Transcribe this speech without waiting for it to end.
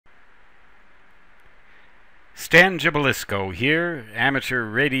Stan Gibilisco here, amateur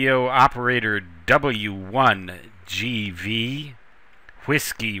radio operator W1GV,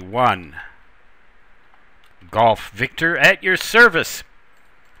 Whiskey 1, Golf Victor at your service.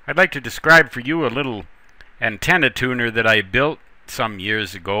 I'd like to describe for you a little antenna tuner that I built some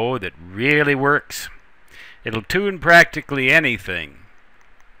years ago that really works. It'll tune practically anything.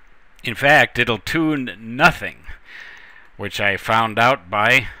 In fact, it'll tune nothing, which I found out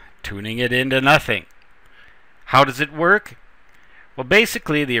by tuning it into nothing. How does it work? Well,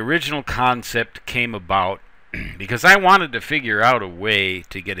 basically the original concept came about because I wanted to figure out a way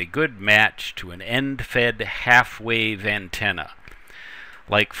to get a good match to an end-fed half-wave antenna.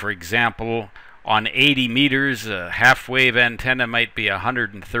 Like, for example, on 80 meters, a half-wave antenna might be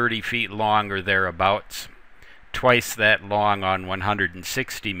 130 feet long or thereabouts, twice that long on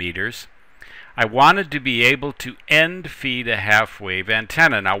 160 meters. I wanted to be able to end-feed a half-wave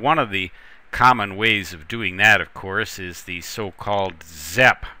antenna. Now, one of the common ways of doing that, of course, is the so-called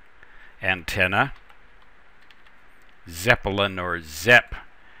ZEP antenna, Zeppelin or ZEP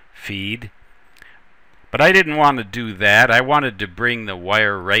feed. But I didn't want to do that. I wanted to bring the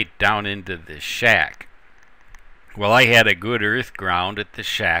wire right down into the shack. Well, I had a good earth ground at the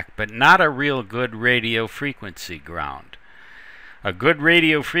shack, but not a real good radio frequency ground. A good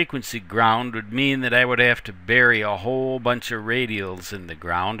radio frequency ground would mean that I would have to bury a whole bunch of radials in the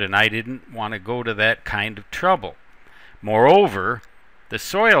ground, and I didn't want to go to that kind of trouble. Moreover, the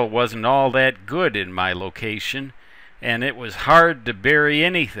soil wasn't all that good in my location, and it was hard to bury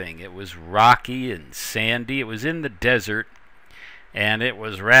anything. It was rocky and sandy. It was in the desert, and it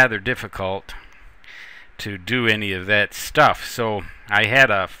was rather difficult to do any of that stuff. So I had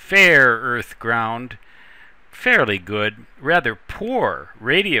a fair earth ground, fairly good, rather poor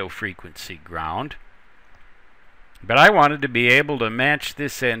radio frequency ground, but I wanted to be able to match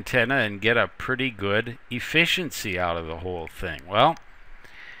this antenna and get a pretty good efficiency out of the whole thing. Well,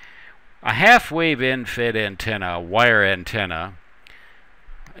 a half-wave end-fed antenna, a wire antenna,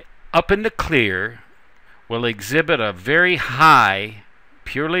 up in the clear, will exhibit a very high,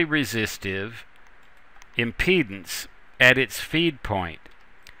 purely resistive impedance at its feed point,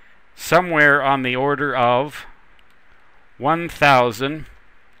 somewhere on the order of 1,000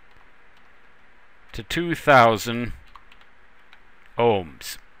 to 2,000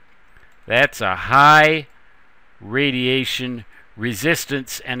 ohms. That's a high radiation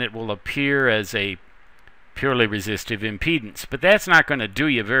resistance, and it will appear as a purely resistive impedance. But that's not going to do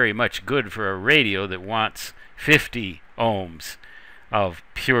you very much good for a radio that wants 50 ohms of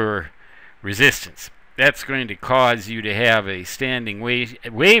pure resistance. That's going to cause you to have a standing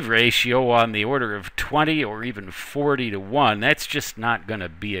wave ratio on the order of 20 or even 40 to 1. That's just not going to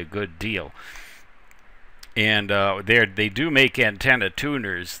be a good deal. And they do make antenna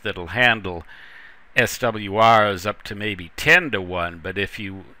tuners that'll handle SWRs up to maybe 10 to 1, but if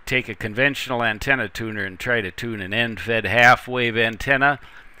you take a conventional antenna tuner and try to tune an end-fed half-wave antenna,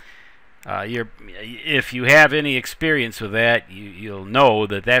 if you have any experience with that, you'll know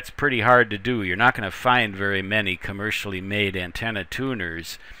that that's pretty hard to do. You're not going to find very many commercially made antenna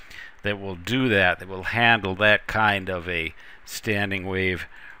tuners that will do that, that will handle that kind of a standing wave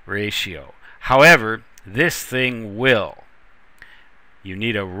ratio. However, this thing will. You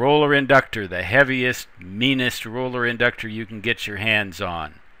need a roller inductor, the heaviest, meanest roller inductor you can get your hands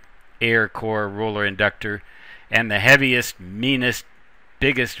on. Air core roller inductor, and the heaviest, meanest,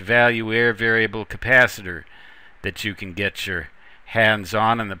 biggest value air variable capacitor that you can get your hands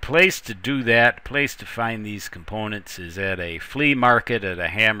on. And the place to do that, place to find these components, is at a flea market, at a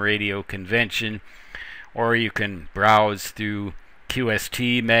ham radio convention, or you can browse through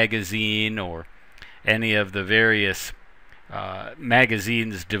QST magazine or any of the various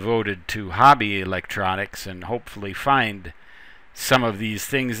magazines devoted to hobby electronics and hopefully find some of these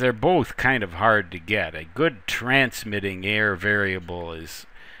things. They're both kind of hard to get. A good transmitting air variable is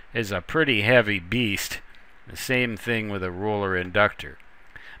a pretty heavy beast. The same thing with a roller inductor.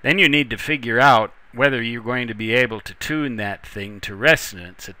 Then you need to figure out whether you're going to be able to tune that thing to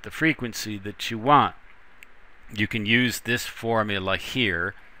resonance at the frequency that you want. You can use this formula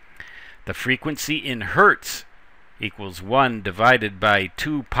here. The frequency in hertz equals 1 divided by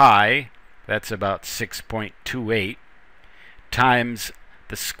 2 pi, that's about 6.28, times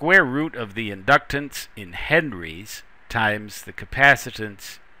the square root of the inductance in henries times the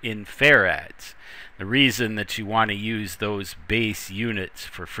capacitance in farads. The reason that you want to use those base units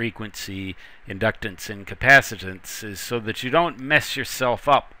for frequency, inductance, and capacitance is so that you don't mess yourself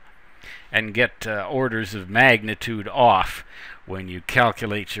up and get orders of magnitude off when you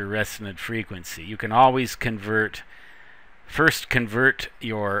calculate your resonant frequency. You can always first convert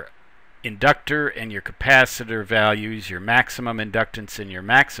your inductor and your capacitor values, your maximum inductance and your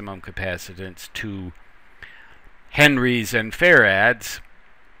maximum capacitance, to henries and farads,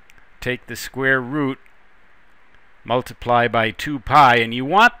 take the square root, multiply by 2 pi, and you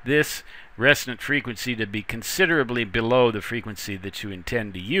want this resonant frequency to be considerably below the frequency that you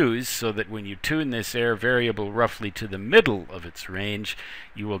intend to use, so that when you tune this air variable roughly to the middle of its range,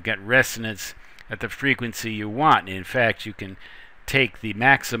 you will get resonance at the frequency you want. And in fact, you can take the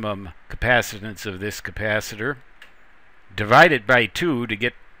maximum capacitance of this capacitor, divide it by 2 to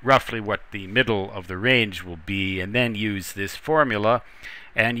get roughly what the middle of the range will be, and then use this formula.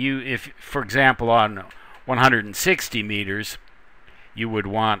 And if, for example, on 160 meters, you would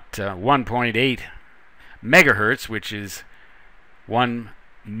want 1.8 megahertz, which is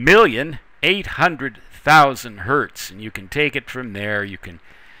 1,800,000 hertz. And you can take it from there. You can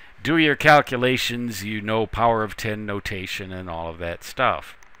do your calculations. You know power of 10 notation and all of that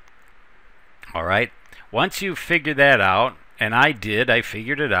stuff. All right. Once you figure that out, and I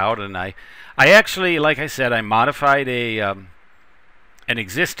figured it out, and I actually, like I said, I modified an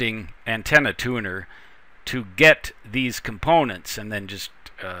existing antenna tuner to get these components, and then just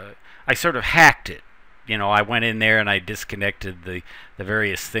I sort of hacked it. You know, I went in there and I disconnected the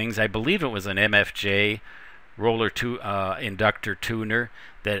various things. I believe it was an MFJ roller inductor tuner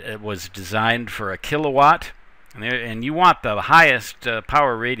that was designed for 1 kilowatt, and you want the highest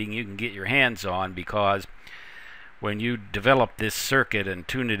power rating you can get your hands on, because when you develop this circuit and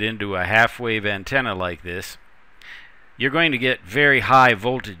tune it into a half-wave antenna like this, you're going to get very high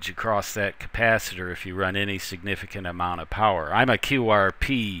voltage across that capacitor if you run any significant amount of power. I'm a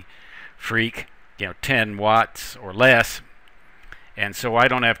QRP freak, 10 watts or less, and so I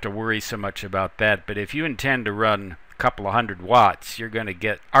don't have to worry so much about that. But if you intend to run a couple of 100 watts, you're going to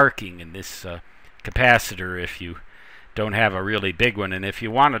get arcing in this capacitor if you don't have a really big one. And if you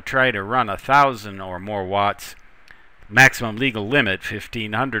want to try to run 1,000 or more watts, maximum legal limit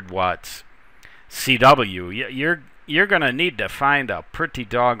 1,500 watts CW, you're going to need to find a pretty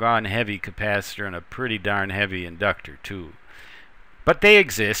doggone heavy capacitor and a pretty darn heavy inductor too. But they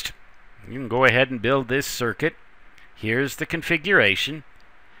exist. You can go ahead and build this circuit. Here's the configuration.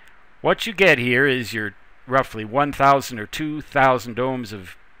 What you get here is your roughly 1,000 or 2,000 ohms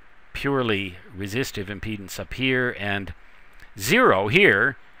of purely resistive impedance up here, and 0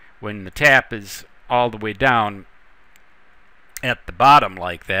 here when the tap is all the way down at the bottom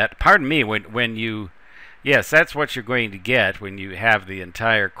like that. Pardon me, when you... Yes, that's what you're going to get when you have the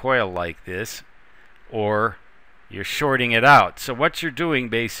entire coil like this, or you're shorting it out. So what you're doing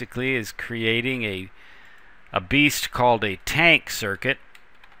basically is creating a beast called a tank circuit,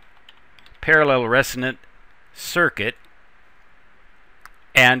 parallel resonant circuit,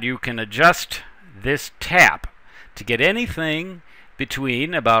 and you can adjust this tap to get anything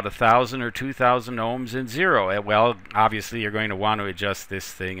between about 1,000 or 2,000 ohms and 0. Well, obviously you're going to want to adjust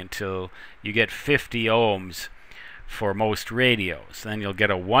this thing until you get 50 ohms for most radios. Then you'll get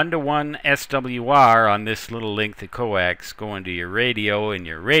a 1-to-1 SWR on this little length of coax going to your radio, and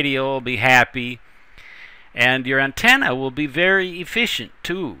your radio will be happy, and your antenna will be very efficient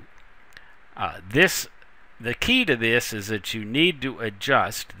too. The key to this is that you need to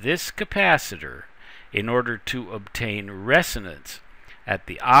adjust this capacitor in order to obtain resonance at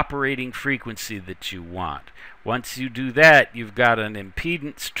the operating frequency that you want. Once you do that, you've got an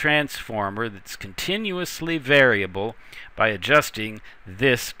impedance transformer that's continuously variable by adjusting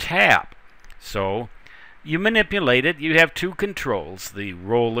this tap. So you manipulate it. You have 2 controls, the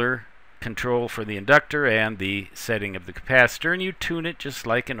roller control for the inductor and the setting of the capacitor, and you tune it just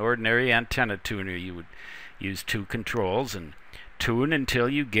like an ordinary antenna tuner. You would use 2 controls and tune until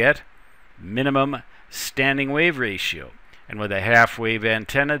you get minimum standing wave ratio. And with a half-wave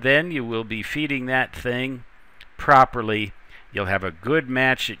antenna, then you will be feeding that thing properly. You'll have a good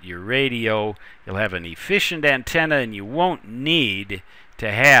match at your radio. You'll have an efficient antenna, and you won't need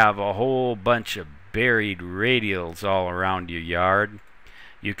to have a whole bunch of buried radials all around your yard.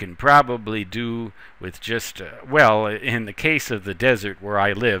 You can probably do with just, well, in the case of the desert where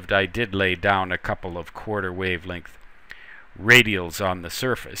I lived, I did lay down a couple of quarter wavelength radials on the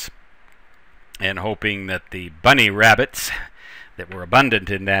surface, and hoping that the bunny rabbits that were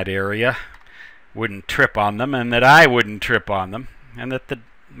abundant in that area wouldn't trip on them, and that I wouldn't trip on them, and that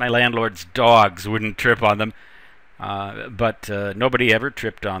my landlord's dogs wouldn't trip on them. But nobody ever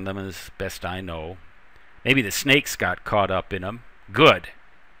tripped on them, as best I know. Maybe the snakes got caught up in them. Good.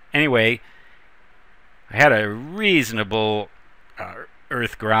 Anyway, I had a reasonable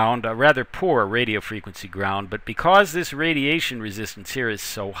earth ground, a rather poor radio frequency ground, but because this radiation resistance here is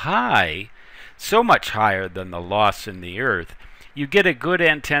so high, so much higher than the loss in the earth, you get a good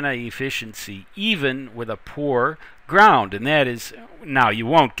antenna efficiency even with a poor ground. And that is, now you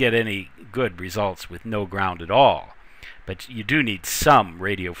won't get any good results with no ground at all, but you do need some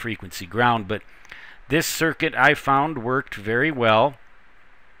radio frequency ground. But this circuit I found worked very well,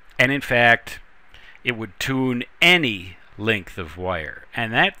 and in fact it would tune any length of wire,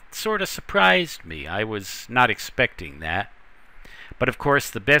 and that sort of surprised me. I was not expecting that. But of course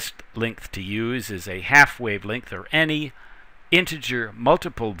the best length to use is a half wave length or any integer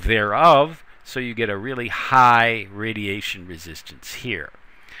multiple thereof, so you get a really high radiation resistance here.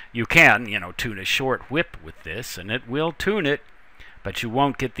 You can, tune a short whip with this, and it will tune it, but you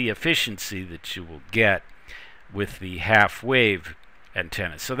won't get the efficiency that you will get with the half wave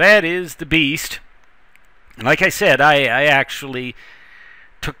antenna. So that is the beast. And like I said, I actually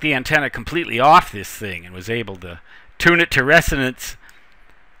took the antenna completely off this thing and was able to tune it to resonance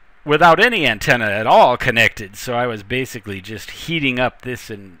without any antenna at all connected. So I was basically just heating up this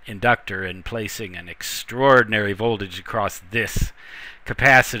inductor and placing an extraordinary voltage across this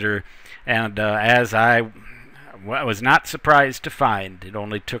capacitor. And as I was not surprised to find, it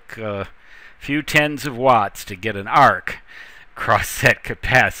only took a few tens of watts to get an arc across that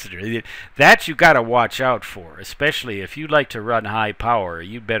capacitor. That you got to watch out for, especially if you like to run high power.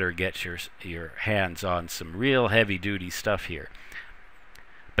 You better get your hands on some real heavy duty stuff here.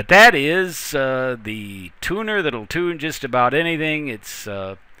 But that is the tuner that'll tune just about anything. It's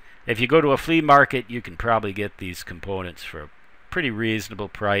if you go to a flea market, you can probably get these components for a pretty reasonable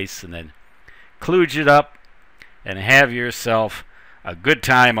price, and then kludge it up and have yourself a good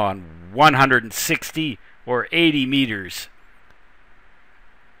time on 160 or 80 meters.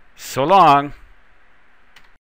 So long.